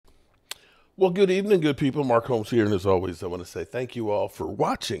Well, good evening, good people. Mark Holmes here, and as always, I want to say thank you all for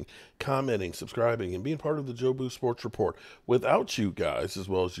watching, commenting, subscribing, and being part of the Joe Boo Sports Report. Without you guys, as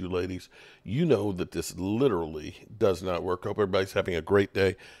well as you ladies, you know that this literally does not work. Hope everybody's having a great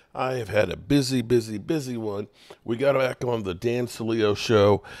day. I have had a busy one. We got back on the Dan Salio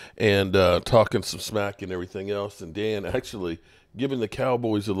show and talking some smack and everything else, and Dan actually giving the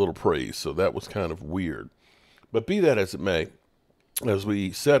Cowboys a little praise, so that was kind of weird. But be that as it may, as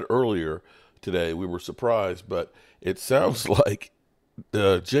we said earlier today, we were surprised, but it sounds like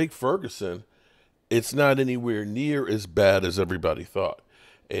Jake Fergison, it's not anywhere near as bad as everybody thought.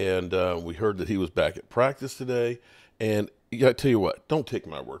 And we heard that he was back at practice today. And I tell you what, don't take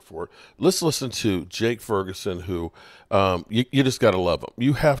my word for it. Let's listen to Jake Fergison, who you just got to love him.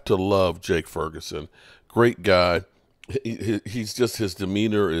 You have to love Jake Fergison. Great guy. He's just, his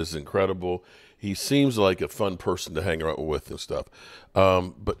demeanor is incredible. He seems like a fun person to hang out with and stuff.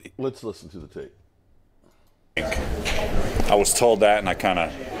 But let's listen to the tape. I was told that, and I kind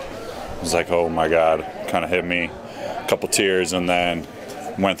of was like, oh my God, kind of hit me. A couple tears, and then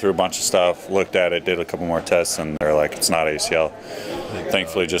went through a bunch of stuff, looked at it, did a couple more tests, and they're like, it's not ACL.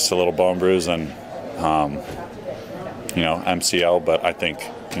 Thankfully, just a little bone bruise and, MCL, but I think,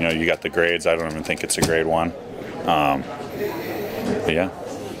 you got the grades. I don't even think it's a grade 1. But yeah.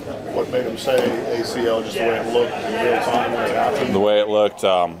 What made him say ACL, just the way it looked in real time when it happened? The way it looked,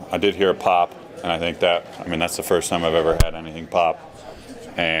 I did hear a pop, and I think that's the first time I've ever had anything pop.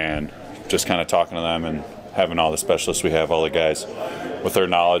 And just kind of talking to them and having all the specialists we have, all the guys, with their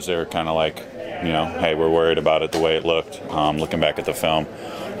knowledge, they were kind of like, hey, we're worried about it the way it looked, looking back at the film.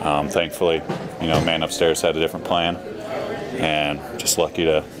 Thankfully, man upstairs had a different plan, and just lucky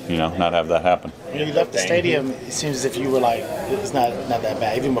to, not have that happen. When you left the stadium, it seems as if you were like, it's not that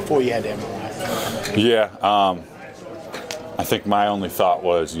bad, even before you had the MRI. Yeah, I think my only thought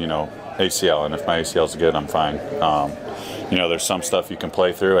was, ACL, and if my ACL's good, I'm fine. There's some stuff you can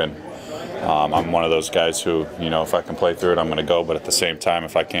play through, and I'm one of those guys who, if I can play through it, I'm going to go. But at the same time,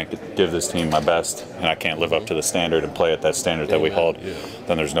 if I can't give this team my best, and I can't live up to the standard and play at that standard that we hold,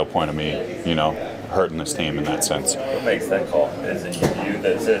 then there's no point of me, hurting this team in that sense. What makes that call? Is it you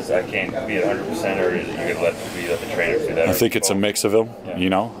that says I can't be at 100%, or is it you're going to let the trainer do that? I think it's a mix of them,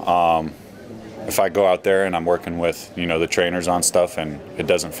 If I go out there and I'm working with, the trainers on stuff and it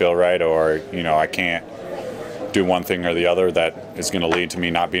doesn't feel right, or, I can't do one thing or the other that is going to lead to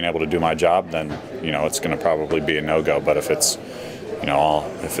me not being able to do my job, then, it's going to probably be a no-go. But if it's,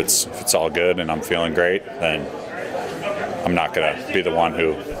 if it's all good and I'm feeling great, then I'm not going to be the one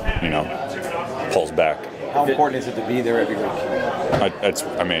who, pulls back. How important is it to be there every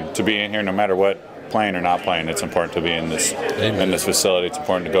week? To be in here, no matter what, playing or not playing, it's important to be in this facility. It's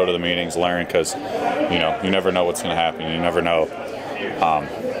important to go to the meetings, learn, because you never know what's going to happen. You never know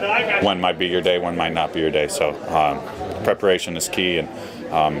when might be your day, when might not be your day. So preparation is key, and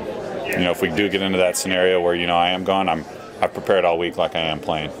if we do get into that scenario where I am gone, I've prepared all week like I am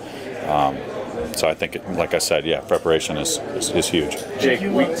playing. So I think, like I said, preparation is huge. Jake,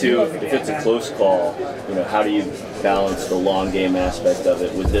 week 2, if it's a close call, how do you balance the long game aspect of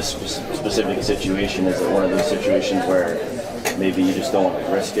it with this specific situation? Is it one of those situations where maybe you just don't want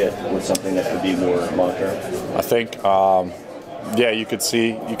to risk it with something that could be more long term? I think, you could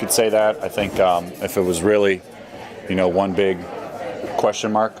say that. I think if it was really, one big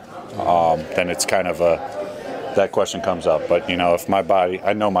question mark, then it's kind of that question comes up. But if my body,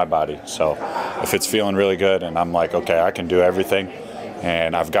 I know my body, so if it's feeling really good and I'm like, okay, I can do everything,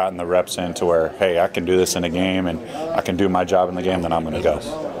 and I've gotten the reps in to where, hey, I can do this in a game and I can do my job in the game, then I'm going to go.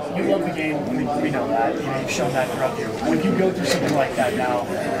 You love the game. We know that. You've shown that throughout the year. When you go through something like that now,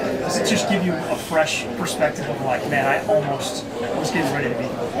 does it just give you a fresh perspective of like, man, I was getting ready to be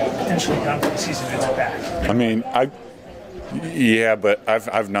potentially done for the season and it's back? But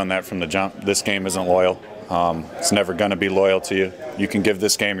I've known that from the jump. This game isn't loyal. It's never going to be loyal to you. You can give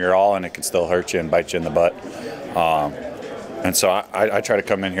this game your all, and it can still hurt you and bite you in the butt. And so I try to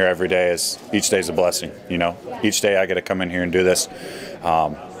come in here every day as each day's a blessing. Each day I get to come in here and do this.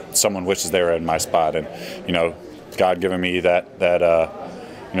 Someone wishes they were in my spot, and God giving me that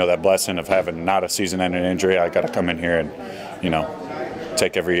blessing of having not a season-ending injury. I got to come in here and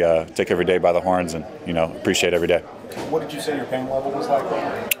take every day by the horns and appreciate every day. What did you say your pain level was like?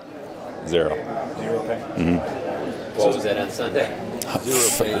 0. 0 pain? Mm-hmm. What was that on Sunday? 0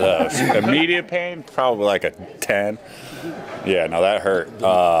 pain. Immediate pain, probably like a 10. Yeah, no, that hurt.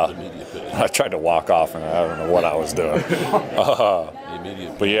 I tried to walk off, and I don't know what I was doing.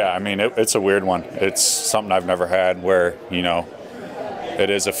 But yeah, it's a weird one. It's something I've never had where, it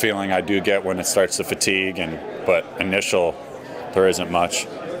is a feeling I do get when it starts to fatigue, but initial, there isn't much.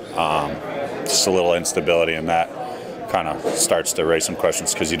 just a little instability, and that kind of starts to raise some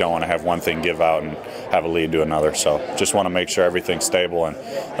questions because you don't want to have one thing give out and have a lead to another. So just want to make sure everything's stable and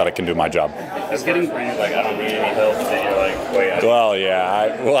that I can do my job. It's getting pretty like I don't need any help. Then you're like, wait. Well,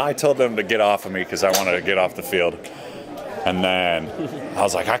 yeah. I told them to get off of me because I wanted to get off the field, and then I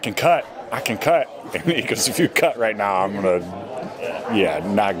was like, I can cut. And he goes, if you cut right now, I'm gonna,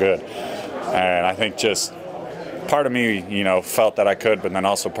 not good. And I think just part of me, felt that I could, but then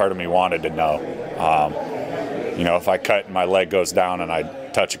also part of me wanted to know. If I cut and my leg goes down and I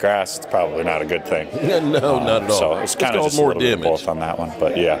touch grass, it's probably not a good thing. No, not at all. So it's kind of just more damage both on that one,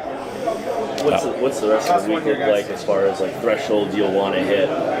 but yeah. What's the rest of the week look like as far as like thresholds you'll want to hit,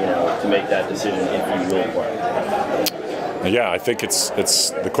 to make that decision if you will play? Yeah, I think it's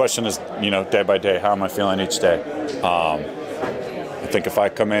the question is, day by day, how am I feeling each day? I think if I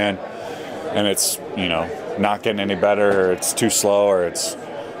come in and it's, not getting any better, or it's too slow, or it's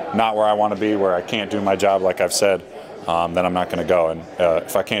not where I want to be, where I can't do my job like I've said, then I'm not going to go. And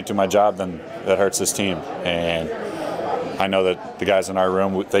if I can't do my job, then that hurts this team. And I know that the guys in our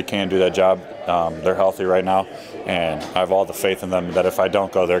room, they can do that job. They're healthy right now, and I have all the faith in them that if I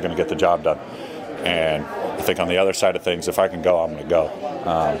don't go, they're going to get the job done. And I think on the other side of things, if I can go, I'm going to go.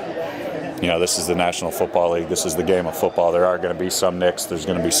 This is the National Football League. This is the game of football. There are going to be some nicks. There's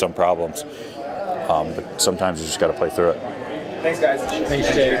going to be some problems. But sometimes you just got to play through it. Thanks, guys. Thanks,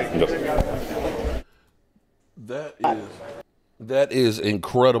 Jay. That is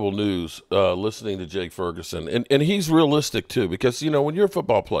incredible news, listening to Jake Fergison. And he's realistic, too, because, when you're a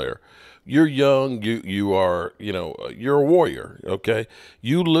football player, you're young, you are, you're a warrior, okay?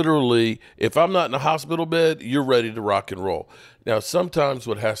 You literally, if I'm not in a hospital bed, you're ready to rock and roll. Now, sometimes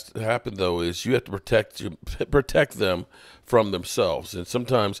what has to happen, though, is you have to protect them from themselves. And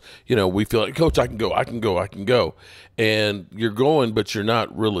sometimes, we feel like, Coach, I can go. And you're going, but you're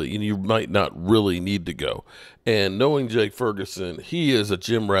not really, and you might not really need to go. And knowing Jake Fergison, he is a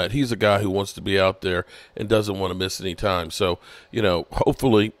gym rat. He's a guy who wants to be out there and doesn't want to miss any time. So,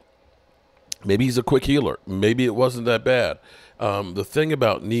 hopefully, maybe he's a quick healer. Maybe it wasn't that bad. The thing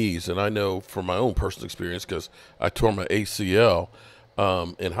about knees, and I know from my own personal experience because I tore my ACL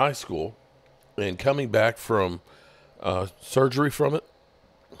in high school, and coming back from surgery from it,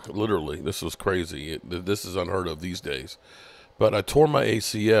 literally, this was crazy. This is unheard of these days. But I tore my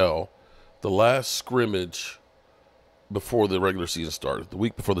ACL the last scrimmage before the regular season started, the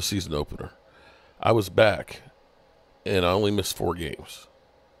week before the season opener. I was back, and I only missed 4 games.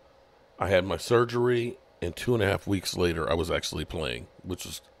 I had my surgery, and 2.5 weeks later, I was actually playing, which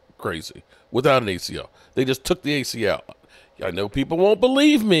was crazy, without an ACL. They just took the ACL. I know people won't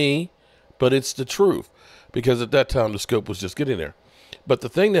believe me, but it's the truth, because at that time, the scope was just getting there. But the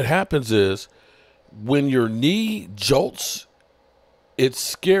thing that happens is when your knee jolts, it's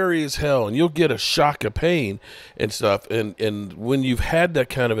scary as hell, and you'll get a shock of pain and stuff. And when you've had that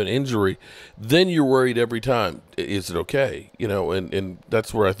kind of an injury, then you're worried every time, is it okay? And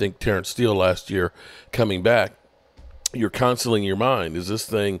that's where I think Terrence Steele last year coming back, you're constantly in your mind, is this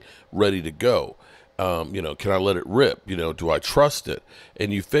thing ready to go? Can I let it rip? Do I trust it?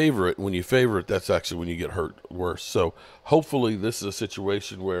 And you favor it. When you favor it, that's actually when you get hurt worse. So hopefully this is a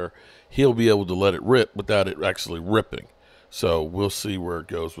situation where he'll be able to let it rip without it actually ripping. So we'll see where it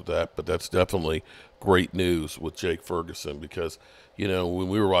goes with that. But that's definitely great news with Jake Fergison because, when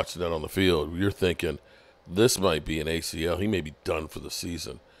we were watching that on the field, you're thinking this might be an ACL. He may be done for the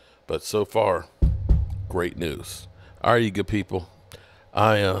season. But so far, great news. All right, you good people.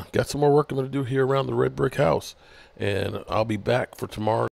 I got some more work I'm going to do here around the Red Brick House, and I'll be back for tomorrow.